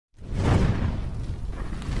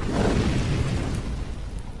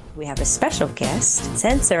We have a special guest,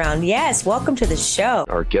 Sensaround. Yes, welcome to the show.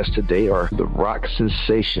 Our guests today are the rock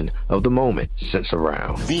sensation of the moment,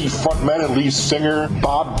 Sensaround. The frontman and lead singer,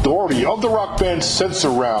 Bob Doherty of the rock band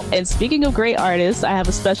Sensaround. And speaking of great artists, I have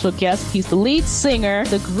a special guest. He's the lead singer.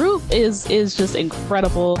 The group is just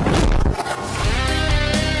incredible.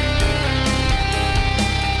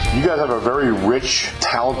 You guys have a very rich,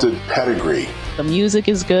 talented pedigree. The music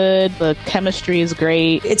is good. The chemistry is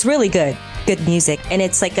great. It's really good. Good music. And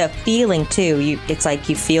it's like a feeling, too. It's like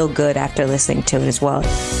you feel good after listening to it as well.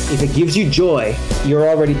 If it gives you joy, you're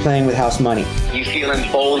already playing with house money. You feel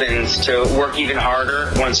emboldened to work even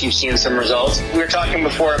harder once you've seen some results. We were talking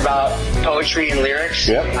before about poetry and lyrics,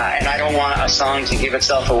 and I don't want a song to give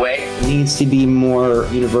itself away. It needs to be more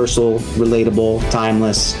universal, relatable,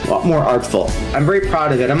 timeless, a lot more artful. I'm very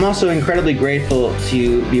proud of it. I'm also incredibly grateful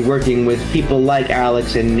to be working with people like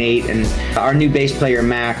Alex and Nate and our new bass player,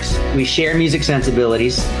 Max. We share music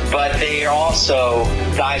sensibilities. But they are also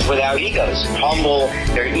guys without egos. Humble,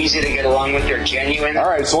 they're easy to get along with, they're genuine. All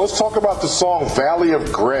right, so let's talk about the song Valley of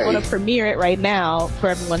Gray. I want to premiere it right now for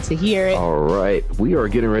everyone to hear it. All right, we are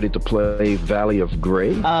getting ready to play Valley of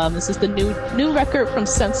Gray. This is the new record from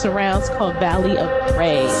Sensaround. It's called Valley of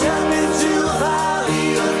Gray.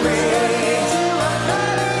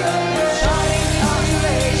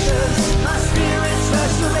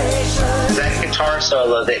 Guitar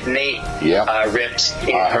solo that Nate ripped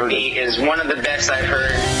for me is one of the best I've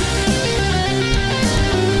heard.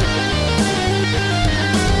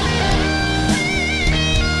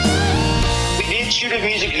 We did shoot a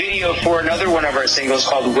music video for another one of our singles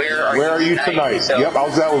called Where Are You Tonight? So, yep,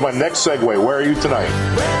 that was my next segue. Where are you tonight?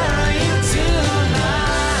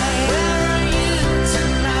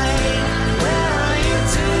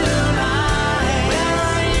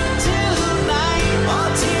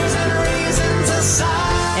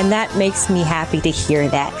 And that makes me happy to hear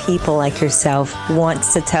that people like yourself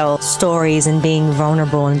wants to tell stories and being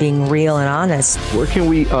vulnerable and being real and honest. Where can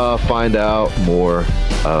we find out more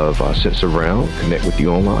of Sensaround, connect with you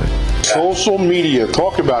online? Social media.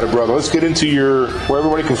 Talk about it, brother. Let's get into where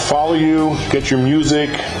everybody can follow you, get your music,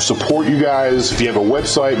 support you guys. If you have a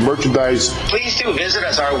website, merchandise. Please do visit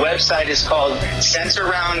us. Our website is called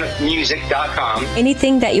sensaroundmusic.com.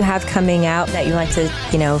 Anything that you have coming out that you like to,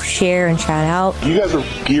 share and shout out? You guys are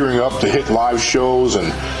gearing up to hit live shows, and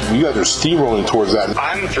you guys are steamrolling towards that.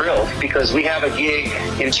 I'm thrilled because we have a gig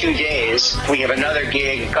in 2 days. We have another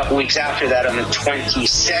gig a couple weeks after that on the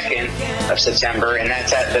 22nd of September, and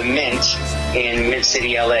that's at the Mint in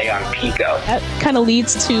Mid-City LA on Pico. That kind of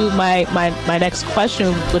leads to my next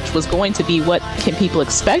question, which was going to be, what can people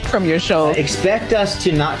expect from your show? Expect us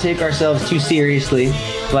to not take ourselves too seriously,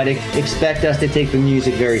 but expect us to take the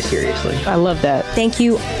music very seriously. I love that. Thank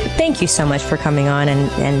you so much for coming on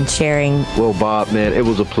and sharing. Well, Bob, man, it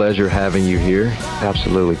was a pleasure having you here.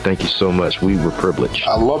 Absolutely. Thank you so much. We were privileged.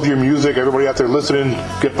 I love your music. Everybody out there listening,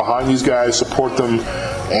 get behind these guys, support them.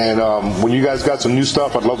 And when you guys got some new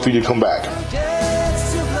stuff, I'd love for you to come back.